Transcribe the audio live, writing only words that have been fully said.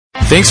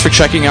Thanks for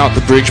checking out the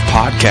Bridge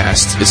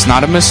Podcast. It's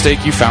not a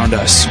mistake you found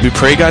us. We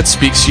pray God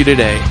speaks to you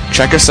today.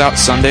 Check us out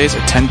Sundays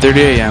at 10:30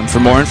 a.m. For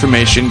more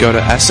information, go to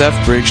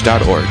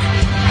sfbridge.org.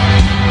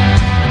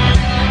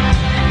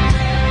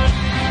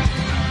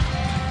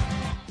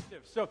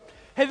 So,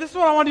 hey, this is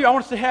what I want to do. I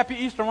want to say Happy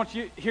Easter. I want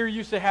you to hear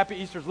you say Happy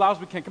Easter as loud as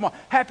we can. Come on.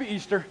 Happy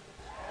Easter.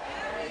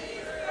 Happy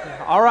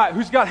Easter. All right.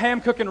 Who's got ham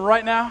cooking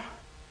right now?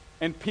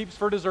 And Peeps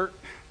for dessert.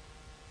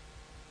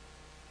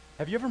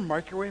 Have you ever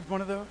microwaved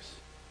one of those?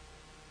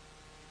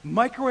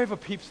 Microwave a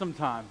Peep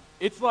sometime.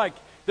 It's like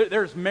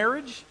there's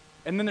marriage,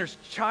 and then there's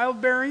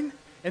childbearing,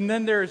 and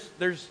then there's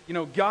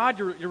God,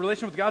 your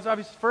relation with God's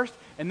obviously first,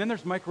 and then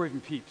there's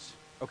microwaving Peeps,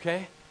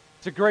 okay?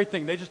 It's a great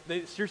thing. They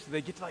seriously,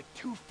 they get to like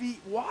 2 feet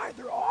wide.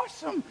 They're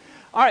awesome.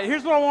 All right,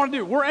 here's what I want to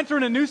do. We're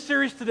entering a new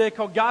series today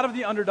called God of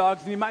the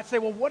Underdogs, and you might say,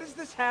 well, what does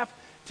this have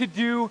to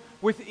do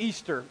with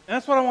Easter? And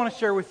that's what I want to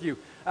share with you.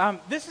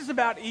 This is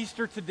about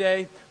Easter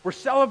today. We're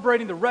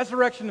celebrating the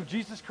resurrection of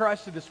Jesus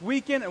Christ this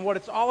weekend and what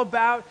it's all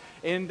about,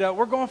 and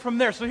we're going from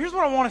there. So here's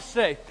what I want to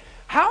say.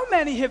 How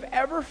many have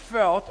ever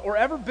felt or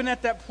ever been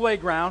at that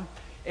playground,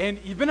 and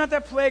you've been at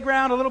that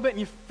playground a little bit, and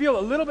you feel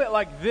a little bit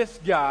like this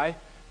guy,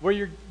 where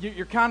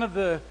you're kind of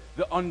the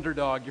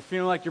underdog. You're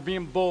feeling like you're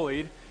being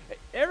bullied.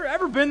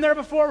 Ever been there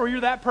before where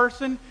you're that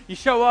person? You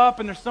show up,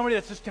 and there's somebody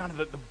that's just kind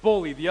of the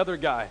bully, the other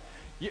guy.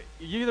 You're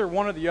either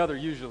one or the other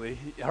usually,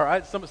 all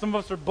right? Some of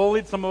us are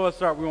bullied, some of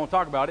us are, we won't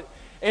talk about it.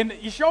 And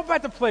you show up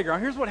at the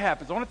playground. Here's what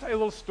happens. I want to tell you a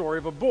little story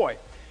of a boy.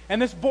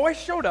 And this boy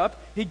showed up.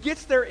 He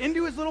gets there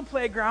into his little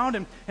playground,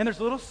 and there's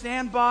a little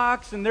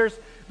sandbox, and there's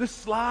the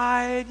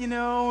slide,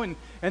 and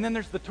then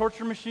there's the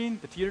torture machine,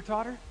 the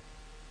teeter-totter.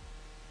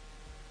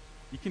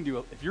 You can do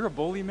it. If you're a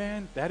bully,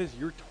 man, that is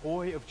your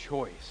toy of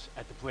choice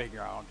at the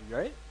playground,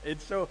 right?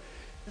 And so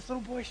this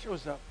little boy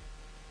shows up,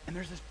 and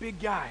there's this big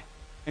guy.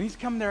 And he's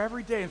coming there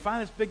every day, and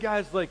finally this big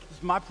guy's like, this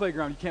is my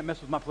playground. You can't mess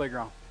with my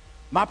playground.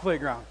 My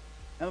playground.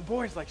 And the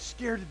boy's like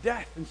scared to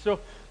death. And so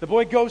the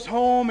boy goes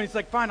home, and he's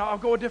like, fine, I'll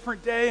go a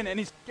different day. And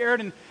he's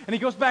scared, and he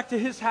goes back to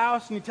his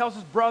house, and he tells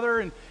his brother,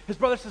 and his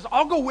brother says,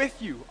 I'll go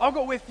with you. I'll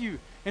go with you.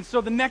 And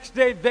so the next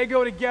day, they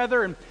go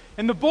together,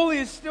 and the bully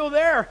is still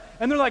there.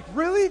 And they're like,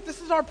 really?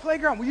 This is our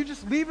playground. Will you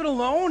just leave it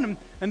alone?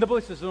 And the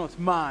bully says, no, it's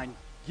mine.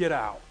 Get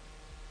out.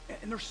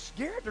 And they're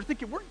scared. They're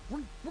thinking, we're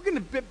going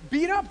to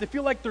beat up. They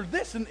feel like they're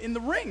this in the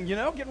ring,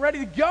 getting ready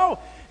to go.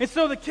 And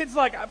so the kid's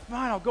like,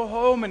 fine, I'll go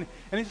home. And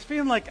he's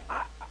feeling like,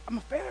 I'm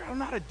a failure. I don't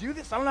know how to do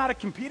this. I don't know how to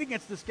compete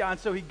against this guy. And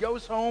so he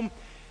goes home,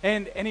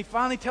 and he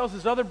finally tells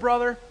his other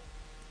brother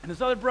and his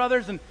other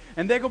brothers, and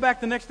they go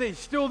back the next day. He's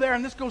still there,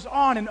 and this goes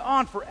on and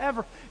on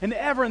forever and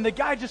ever. And the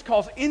guy just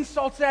calls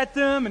insults at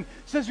them and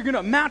says you're going to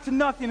amount to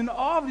nothing and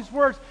all of these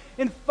words.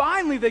 And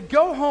finally, they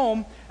go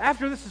home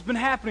after this has been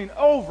happening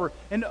over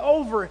and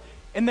over,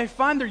 and they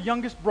find their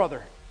youngest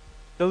brother,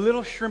 the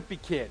little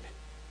shrimpy kid,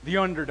 the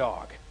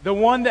underdog, the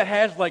one that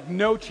has like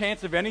no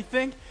chance of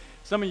anything.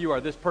 Some of you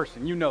are this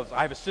person. You know this.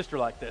 I have a sister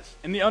like this.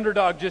 And the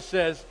underdog just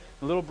says,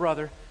 the little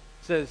brother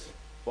says,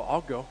 well, I'll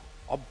go.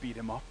 I'll beat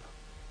him up.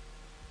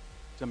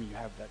 Some of you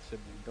have that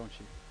sibling, don't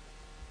you?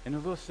 And the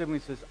little sibling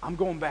says, I'm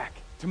going back.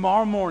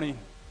 Tomorrow morning,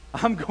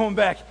 I'm going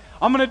back.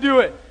 I'm going to do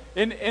it.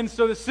 And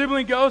so the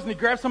sibling goes, and he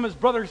grabs some of his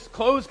brother's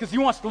clothes because he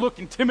wants to look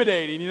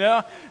intimidating,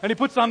 And he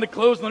puts on the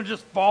clothes, and they're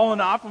just falling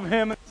off of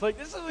him. It's like,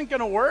 this isn't going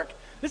to work.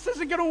 This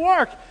isn't going to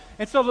work.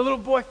 And so the little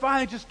boy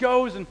finally just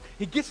goes, and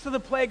he gets to the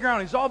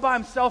playground. He's all by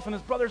himself, and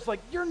his brother's like,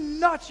 you're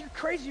nuts. You're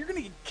crazy. You're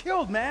going to get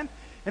killed, man.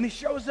 And he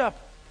shows up,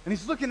 and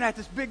he's looking at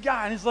this big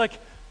guy, and he's like,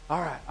 all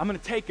right, I'm going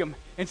to take him.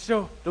 And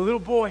so the little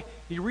boy,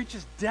 he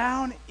reaches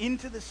down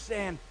into the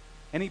sand,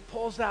 and he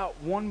pulls out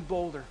one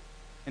boulder,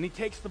 and he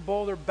takes the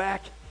boulder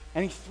back,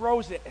 and he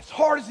throws it as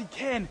hard as he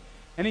can,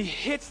 and he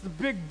hits the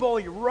big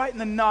bully right in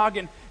the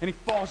noggin, and he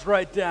falls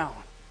right down.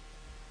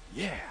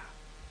 Yeah.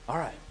 All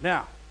right.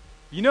 Now,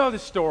 you know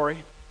this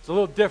story. It's a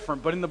little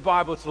different, but in the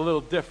Bible it's a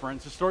little different.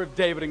 It's the story of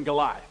David and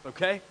Goliath,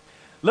 okay?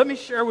 Let me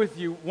share with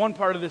you one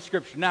part of this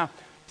scripture. Now,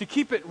 to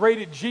keep it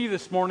rated G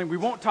this morning, we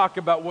won't talk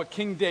about what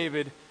King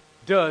David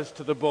does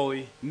to the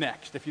bully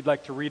next. If you'd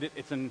like to read it,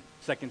 it's in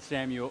 2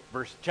 Samuel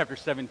chapter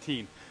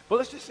 17. But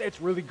let's just say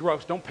it's really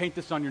gross. Don't paint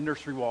this on your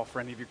nursery wall for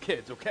any of your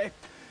kids, okay?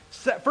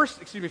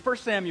 1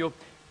 Samuel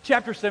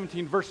chapter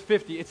 17, verse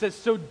 50. It says,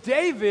 so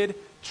David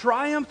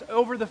triumphed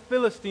over the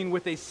Philistine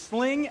with a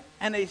sling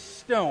and a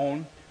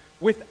stone.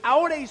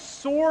 Without a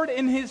sword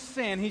in his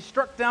hand, he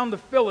struck down the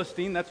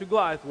Philistine, that's who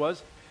Goliath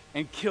was,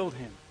 and killed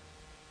him.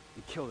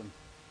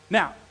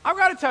 Now, I've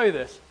got to tell you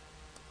this.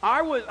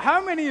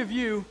 How many of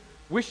you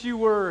wish you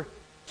were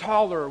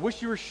taller,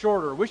 wish you were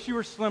shorter, wish you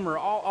were slimmer,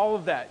 all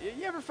of that?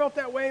 You ever felt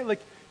that way?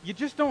 Like, you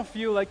just don't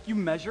feel like you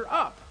measure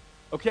up,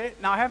 okay?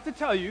 Now, I have to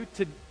tell you,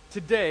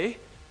 today,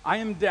 I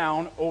am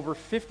down over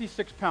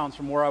 56 pounds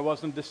from where I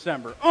was in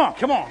December.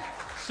 Come on.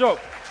 So,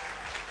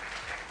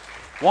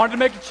 wanted to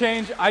make a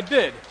change. I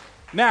did.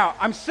 Now,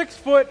 I'm 6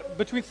 foot,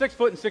 between 6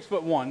 foot and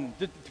 6'1".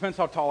 It depends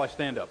how tall I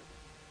stand up.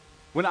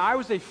 When I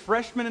was a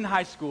freshman in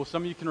high school,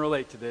 some of you can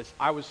relate to this,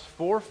 I was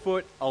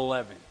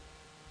 4'11".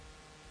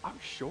 I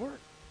was short.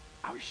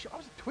 I was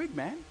a twig,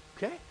 man,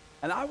 okay?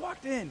 And I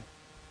walked in,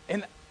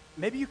 and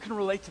maybe you can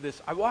relate to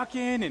this. I walk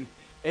in,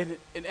 and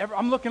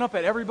I'm looking up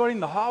at everybody in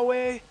the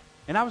hallway,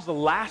 and I was the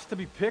last to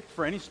be picked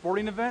for any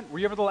sporting event. Were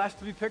you ever the last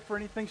to be picked for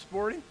anything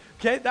sporting?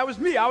 Okay, that was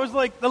me. I was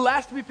like the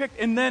last to be picked.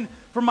 And then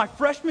from my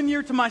freshman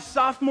year to my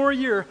sophomore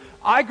year,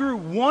 I grew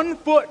 1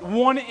 foot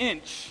 1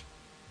 inch.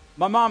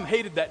 My mom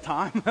hated that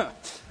time,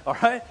 all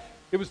right?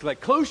 It was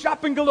like clothes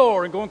shopping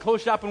galore, and going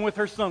clothes shopping with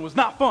her son was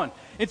not fun.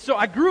 And so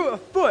I grew a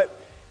foot,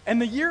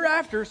 and the year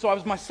after, so I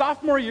was my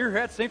sophomore year here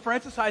at St.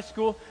 Francis High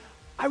School,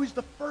 I was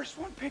the first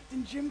one picked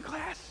in gym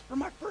class for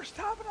my first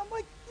time, and I'm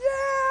like,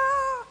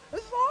 yeah,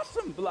 this is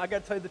awesome. But I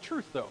got to tell you the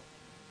truth, though.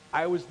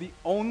 I was the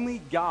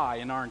only guy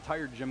in our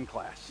entire gym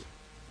class.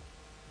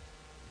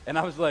 And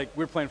I was like,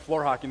 we were playing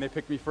floor hockey, and they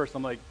picked me first.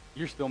 I'm like,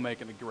 you're still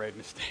making a grave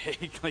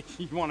mistake. Like,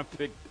 you want to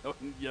pick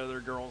the other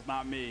girls,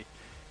 not me.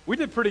 We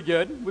did pretty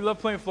good. We love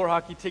playing floor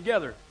hockey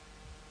together.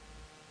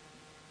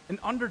 An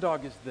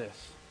underdog is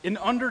this. An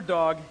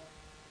underdog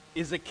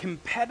is a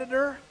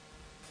competitor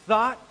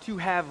thought to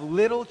have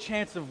little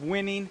chance of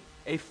winning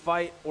a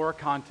fight or a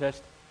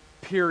contest,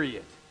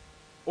 period.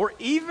 Or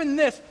even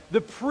this,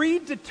 the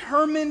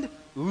predetermined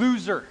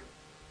loser.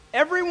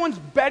 Everyone's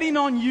betting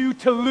on you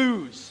to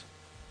lose.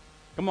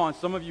 Come on,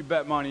 some of you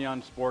bet money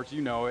on sports,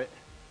 you know it.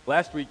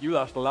 Last week you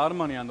lost a lot of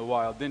money on the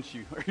Wild, didn't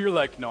you? Or you're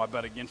like, no, I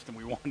bet against them,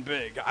 we won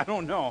big. I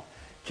don't know,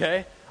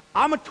 okay?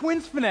 I'm a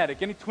Twins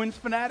fanatic. Any Twins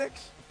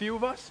fanatics? A few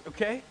of us,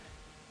 okay?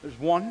 There's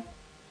one.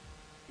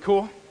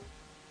 Cool.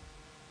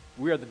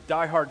 We are the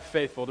diehard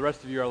faithful. The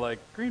rest of you are like,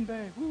 Green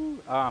Bay, woo.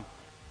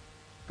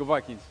 Go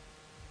Vikings.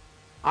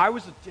 I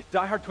was a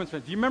diehard Twins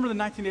fan. Do you remember the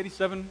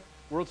 1987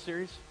 World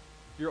Series?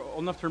 You're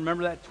old enough to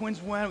remember that.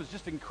 Twins won. It was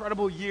just an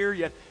incredible year.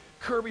 You had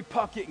Kirby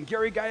Puckett and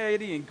Gary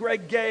Gaetti and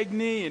Greg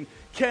Gagne and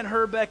Ken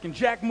Herbeck and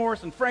Jack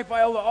Morris and Frank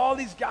Viola, all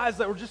these guys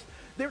that were just,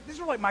 these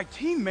were like my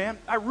team, man.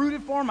 I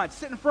rooted for them. I'd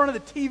sit in front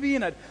of the TV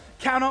and I'd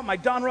count out my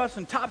Don Russ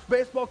and Topps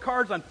baseball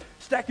cards. I'd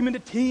stack them into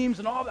teams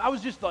and all. I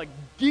was just like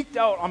geeked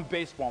out on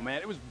baseball,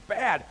 man. It was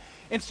bad.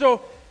 And so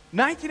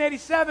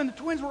 1987, the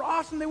Twins were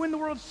awesome. They win the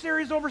World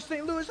Series over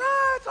St. Louis.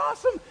 It's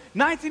awesome.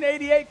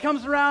 1988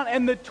 comes around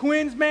and the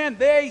Twins, man,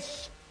 they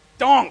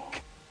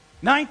stunk.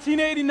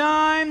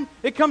 1989,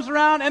 it comes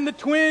around and the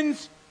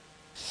Twins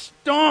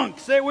stunk.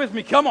 Say it with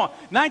me. Come on.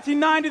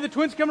 1990, the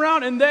Twins come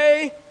around and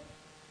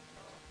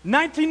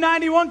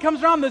 1991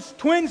 comes around, the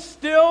Twins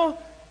still,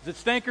 is it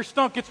stank or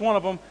stunk? It's one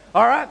of them.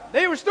 All right.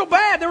 They were still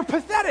bad. They were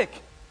pathetic.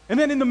 And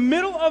then in the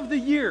middle of the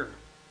year,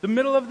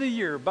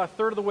 about a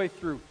third of the way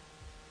through,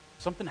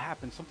 something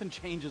happens. Something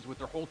changes with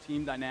their whole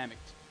team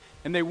dynamics.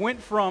 And they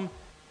went from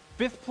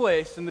 5th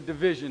place in the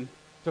division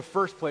to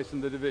 1st place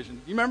in the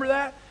division. You remember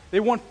that? They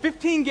won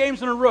 15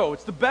 games in a row.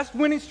 It's the best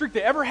winning streak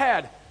they ever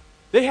had.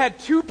 They had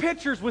 2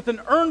 pitchers with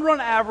an earned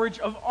run average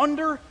of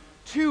under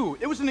 2.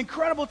 It was an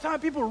incredible time.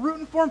 People were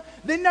rooting for them.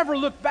 They never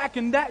looked back.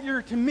 In that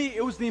year, to me,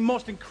 it was the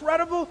most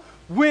incredible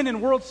win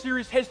in World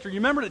Series history. You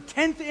remember the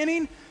 10th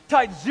inning,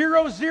 tied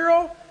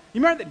 0-0?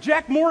 You remember that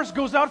Jack Morris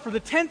goes out for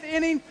the 10th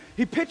inning.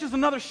 He pitches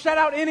another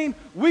shutout inning.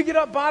 We get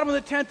up bottom of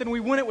the 10th, and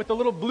we win it with a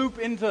little bloop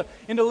into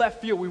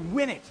left field. We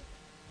win it.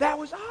 That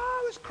was, it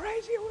was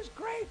crazy. It was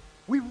great.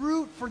 We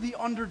root for the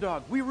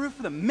underdog. We root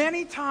for them.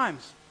 Many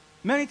times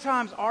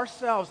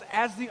ourselves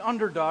as the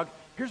underdog,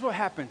 here's what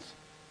happens.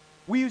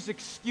 We use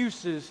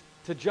excuses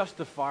to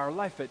justify our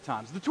life at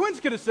times. The Twins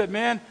could have said,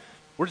 man,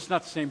 we're just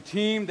not the same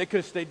team. They could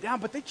have stayed down,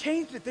 but they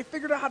changed it. They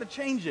figured out how to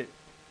change it.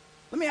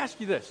 Let me ask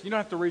you this. You don't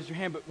have to raise your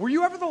hand, but were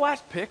you ever the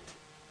last picked?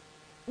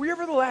 Were you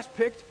ever the last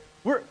picked?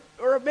 Or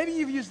maybe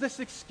you've used this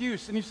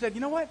excuse and you said,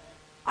 you know what?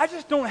 I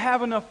just don't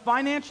have enough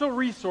financial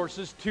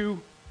resources to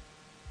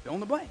fill in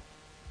the blank.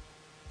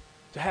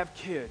 To have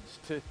kids,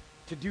 to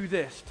do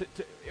this,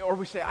 or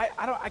we say,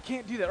 I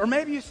can't do that. Or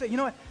maybe you say, you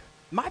know what,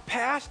 my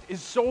past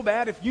is so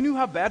bad, if you knew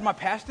how bad my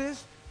past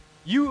is,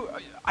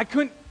 I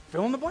couldn't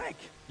fill in the blank,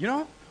 you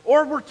know?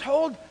 Or we're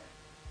told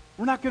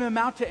we're not going to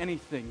amount to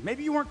anything.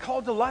 Maybe you weren't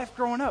called to life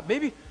growing up.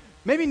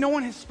 Maybe no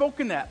one has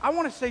spoken that. I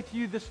want to say to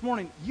you this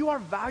morning, you are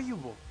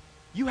valuable.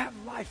 You have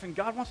life, and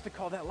God wants to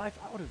call that life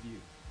out of you.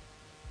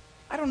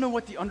 I don't know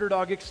what the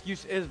underdog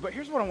excuse is, but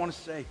here's what I want to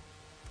say.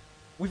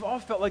 We've all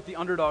felt like the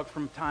underdog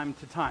from time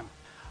to time.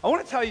 I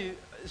want to tell you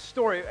a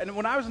story, and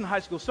when I was in high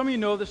school, some of you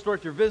know this story.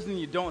 If you're visiting,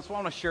 you don't, so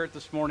I want to share it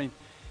this morning.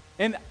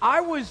 And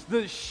I was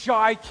the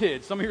shy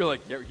kid. Some of you are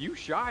like, are you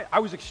shy? I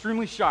was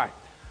extremely shy.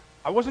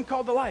 I wasn't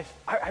called to life.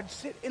 I'd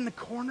sit in the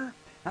corner,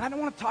 and I don't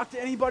want to talk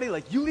to anybody.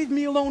 Like, you leave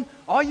me alone.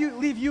 I'll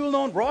leave you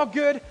alone. We're all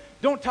good.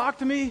 Don't talk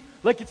to me.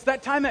 Like, it's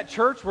that time at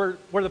church where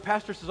the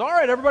pastor says, all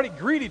right, everybody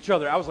greet each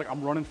other. I was like,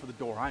 I'm running for the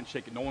door. I ain't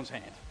shaking no one's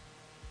hand.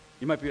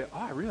 You might be like,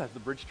 I realize the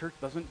Bridge Church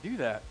doesn't do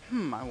that.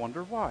 I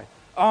wonder why.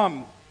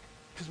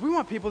 Because we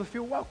want people to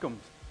feel welcomed.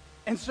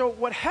 And so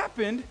what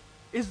happened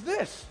is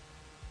this.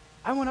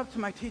 I went up to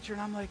my teacher,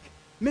 and I'm like,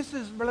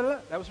 Mrs. Blah, blah, blah.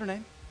 That was her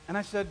name. And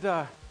I said,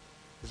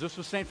 this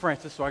was St.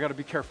 Francis, so I got to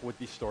be careful with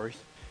these stories.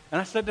 And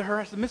I said to her,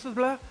 Mrs.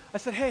 Blah, I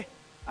said, hey,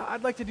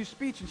 I'd like to do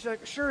speech. And she's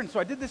like, sure. And so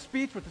I did this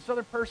speech with this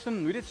other person,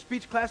 and we did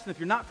speech class. And if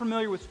you're not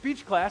familiar with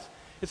speech class,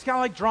 It's kind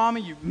of like drama.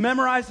 You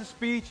memorize the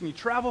speech, and you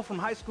travel from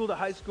high school to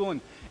high school,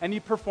 and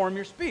you perform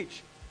your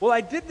speech. Well,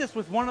 I did this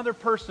with one other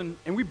person,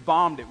 and we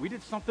bombed it. We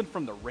did something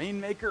from the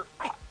Rainmaker,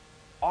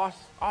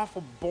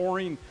 awful,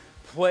 boring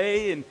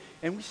play, and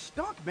we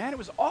stunk, man. It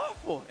was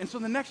awful. And so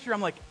the next year,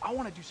 I'm like, I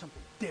want to do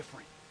something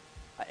different.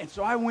 And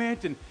so I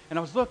went, and I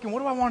was looking, what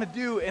do I want to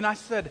do? And I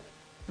said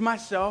to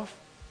myself,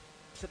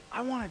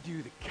 I want to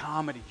do the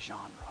comedy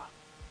genre.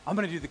 I'm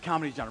going to do the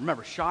comedy genre.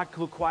 Remember, shy,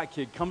 cool, quiet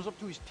kid comes up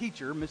to his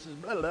teacher,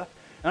 Mrs. Blah, blah,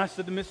 and I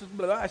said to Mrs.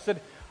 Blah, I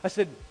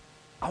said,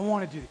 I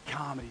want to do the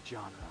comedy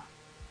genre.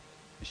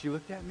 And she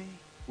looked at me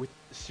with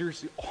a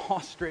seriously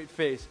awe-straight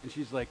face, and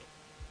she's like,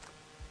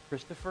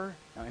 Christopher?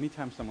 Now,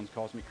 anytime someone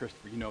calls me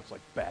Christopher, you know it's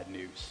like bad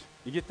news.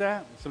 You get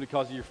that? When somebody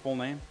calls you your full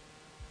name?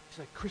 She's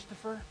like,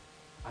 Christopher,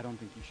 I don't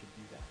think you should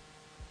do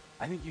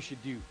that. I think you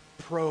should do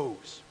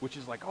prose, which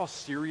is like all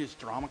serious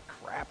drama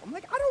crap. I'm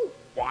like, I don't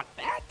want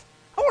that.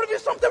 I want to do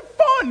something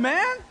fun,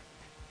 man.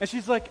 And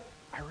she's like,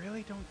 I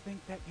really don't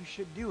think that you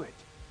should do it.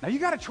 Now, you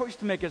got a choice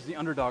to make as the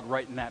underdog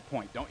right in that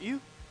point, don't you?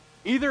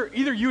 Either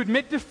you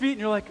admit defeat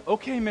and you're like,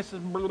 okay,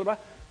 Mrs. Blah, blah, blah.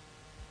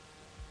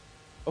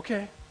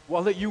 Okay, well,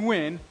 I'll let you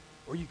win.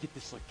 Or you get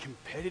this like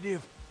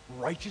competitive,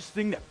 righteous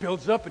thing that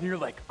builds up and you're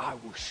like, I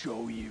will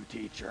show you,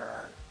 teacher.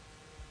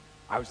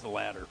 I was the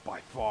latter by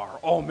far.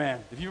 Oh,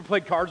 man, if you've ever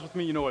played cards with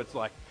me, you know what it's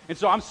like. And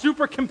so I'm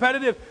super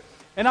competitive.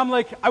 And I'm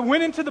like, I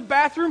went into the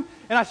bathroom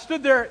and I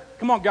stood there.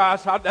 Come on,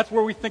 guys, that's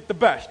where we think the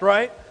best,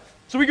 right?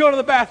 So we go to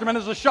the bathroom, and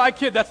as a shy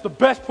kid, that's the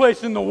best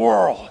place in the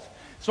world.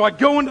 So I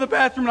go into the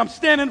bathroom, and I'm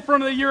standing in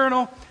front of the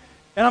urinal,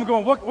 and I'm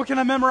going, what can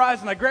I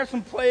memorize? And I grab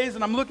some plays,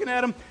 and I'm looking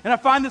at them, and I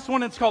find this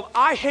one, and it's called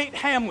I Hate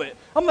Hamlet.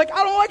 I'm like,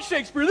 I don't like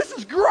Shakespeare. This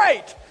is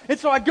great. And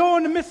so I go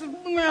into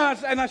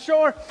Mrs. and I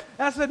show her,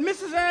 and I said,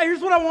 Mrs.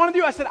 Here's what I want to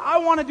do. I said, I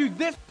want to do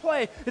this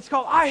play. It's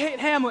called I Hate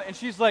Hamlet. And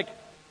she's like,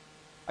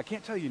 I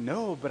can't tell you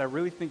no, but I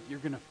really think you're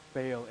going to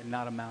fail and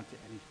not amount to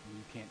anything.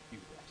 You can't do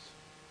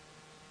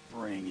this.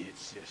 Bring it,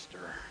 sister.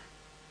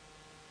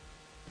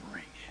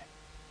 Bring it.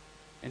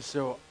 And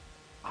so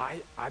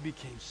I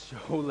became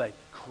so like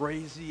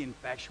crazy,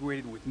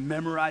 infatuated with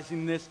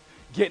memorizing this,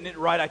 getting it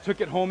right. I took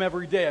it home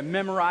every day. I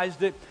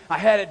memorized it. I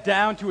had it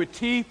down to a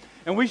T.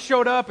 And we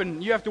showed up,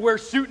 and you have to wear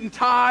suit and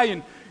tie,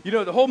 and you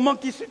know the whole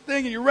monkey suit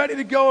thing, and you're ready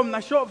to go. And I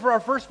show up for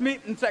our first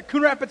meet, and it's at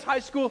Coon Rapids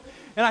High School.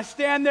 And I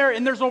stand there,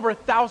 and there's over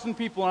 1,000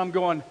 people, and I'm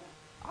going,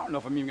 I don't know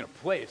if I'm even going to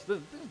place.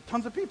 There's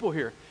tons of people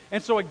here.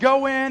 And so I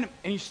go in,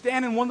 and you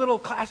stand in one little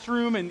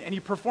classroom, and you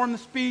perform the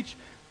speech.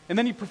 And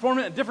then you perform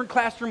it in a different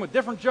classroom with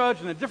different judge,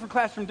 and a different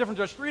classroom, different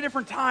judge, 3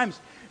 different times.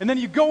 And then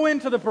you go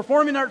into the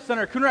Performing Arts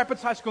Center at Coon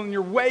Rapids High School, and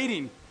you're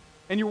waiting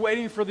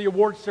for the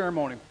award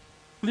ceremony.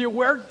 The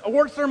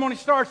award ceremony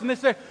starts, and they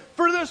say,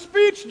 for the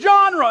speech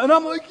genre. And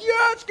I'm like,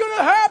 yeah, it's going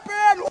to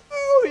happen.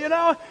 Woo, you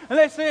know. And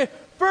they say,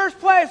 first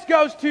place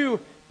goes to,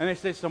 and they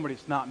say, somebody,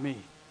 it's not me.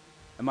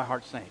 And my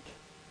heart sank.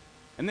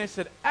 And they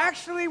said,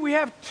 actually, we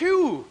have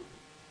 2.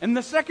 And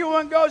the second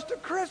one goes to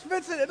Chris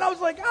Vincent. And I was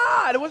like,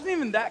 it wasn't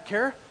even that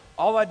care.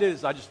 All I did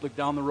is I just looked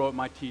down the row at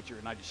my teacher,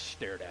 and I just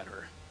stared at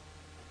her.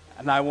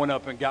 And I went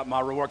up and got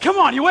my reward. Come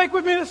on, you awake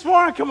with me this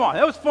morning? Come on.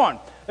 It was fun.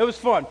 It was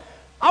fun.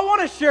 I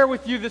want to share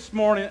with you this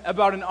morning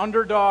about an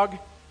underdog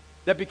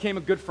that became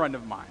a good friend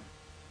of mine.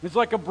 He's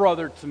like a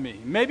brother to me.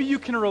 Maybe you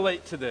can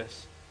relate to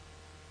this.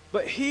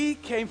 But he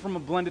came from a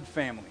blended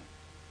family.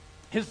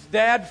 His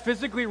dad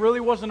physically really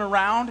wasn't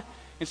around,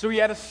 and so he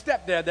had a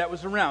stepdad that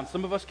was around.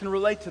 Some of us can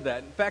relate to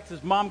that. In fact,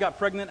 his mom got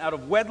pregnant out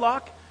of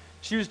wedlock.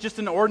 She was just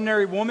an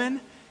ordinary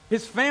woman.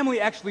 His family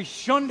actually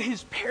shunned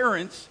his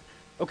parents,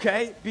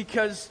 okay,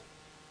 because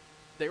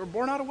they were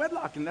born out of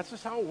wedlock, and that's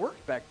just how it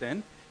worked back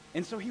then.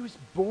 And so he was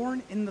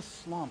born in the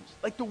slums,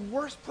 like the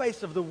worst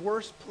place of the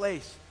worst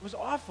place. It was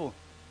awful.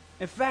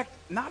 In fact,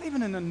 not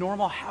even in a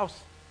normal house.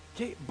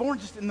 Okay, born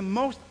just in the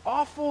most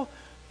awful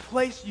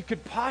place you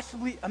could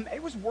possibly.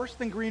 It was worse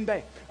than Green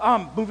Bay.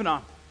 Moving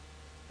on.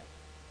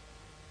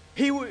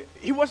 He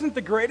wasn't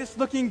the greatest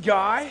looking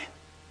guy.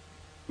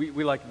 We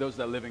like those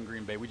that live in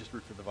Green Bay. We just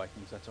root for the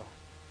Vikings. That's all.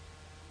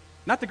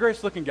 Not the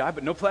greatest looking guy,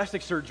 but no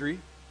plastic surgery.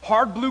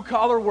 Hard blue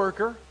collar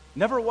worker.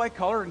 Never a white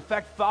collar. In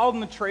fact, followed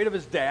in the trade of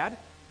his dad.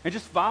 And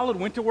just followed,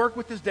 went to work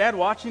with his dad,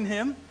 watching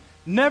him.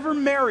 Never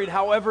married,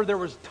 however, there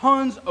was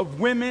tons of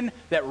women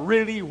that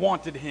really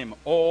wanted him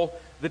all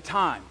the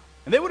time.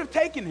 And they would have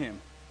taken him,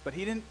 but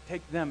he didn't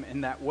take them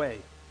in that way.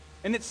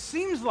 And it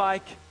seems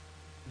like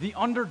the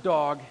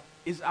underdog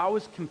is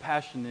always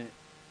compassionate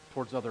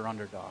towards other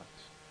underdogs,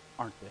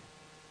 aren't they?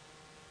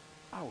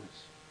 Always.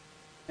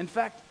 In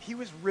fact, he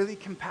was really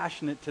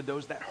compassionate to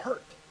those that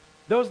hurt.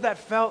 Those that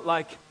felt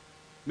like,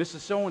 Mrs.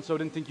 So-and-so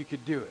didn't think you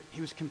could do it. He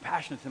was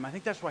compassionate to him. I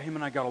think that's why him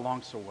and I got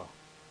along so well.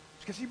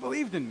 It's because he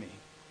believed in me.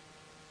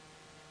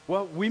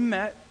 Well, we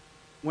met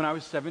when I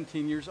was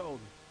 17 years old.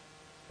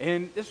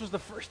 And this was the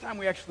first time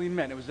we actually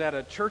met. It was at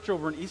a church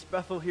over in East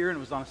Bethel here, and it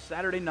was on a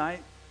Saturday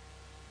night.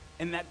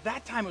 And at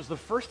that time, it was the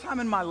first time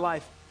in my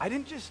life, I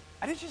didn't just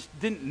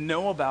didn't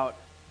know about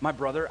my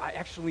brother. I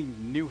actually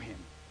knew him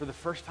for the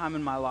first time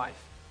in my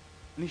life.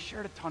 And he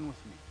shared a ton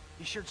with me.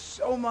 He shared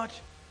so much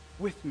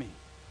with me.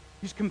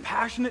 He was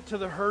compassionate to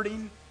the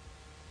hurting.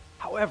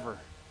 However,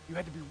 you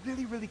had to be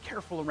really, really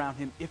careful around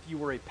him if you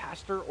were a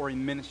pastor or a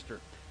minister.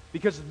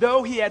 Because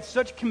though he had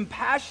such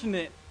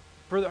compassion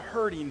for the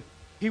hurting,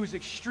 he was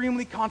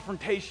extremely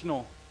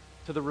confrontational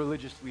to the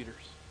religious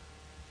leaders,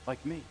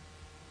 like me.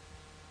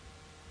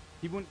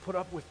 He wouldn't put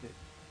up with it.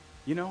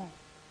 You know,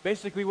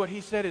 basically what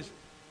he said is,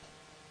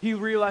 he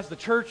realized the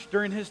church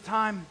during his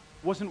time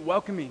wasn't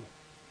welcoming.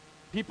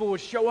 People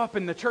would show up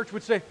and the church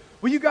would say,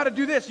 well, you got to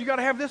do this. You got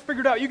to have this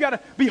figured out. You got to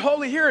be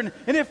holy here. And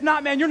if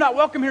not, man, you're not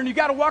welcome here. And you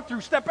got to walk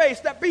through step A,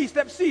 step B,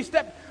 step C,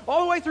 step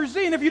all the way through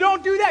Z. And if you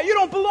don't do that, you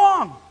don't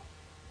belong.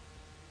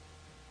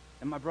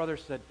 And my brother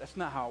said, that's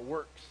not how it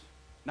works.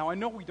 Now, I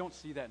know we don't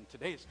see that in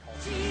today's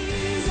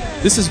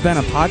culture. This has been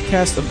a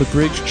podcast of the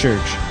Bridge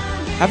Church.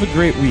 Have a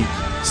great week.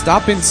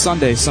 Stop in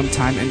Sunday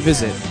sometime and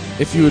visit.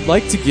 If you would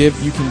like to give,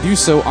 you can do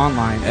so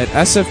online at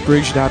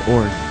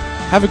sfbridge.org.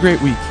 Have a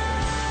great week.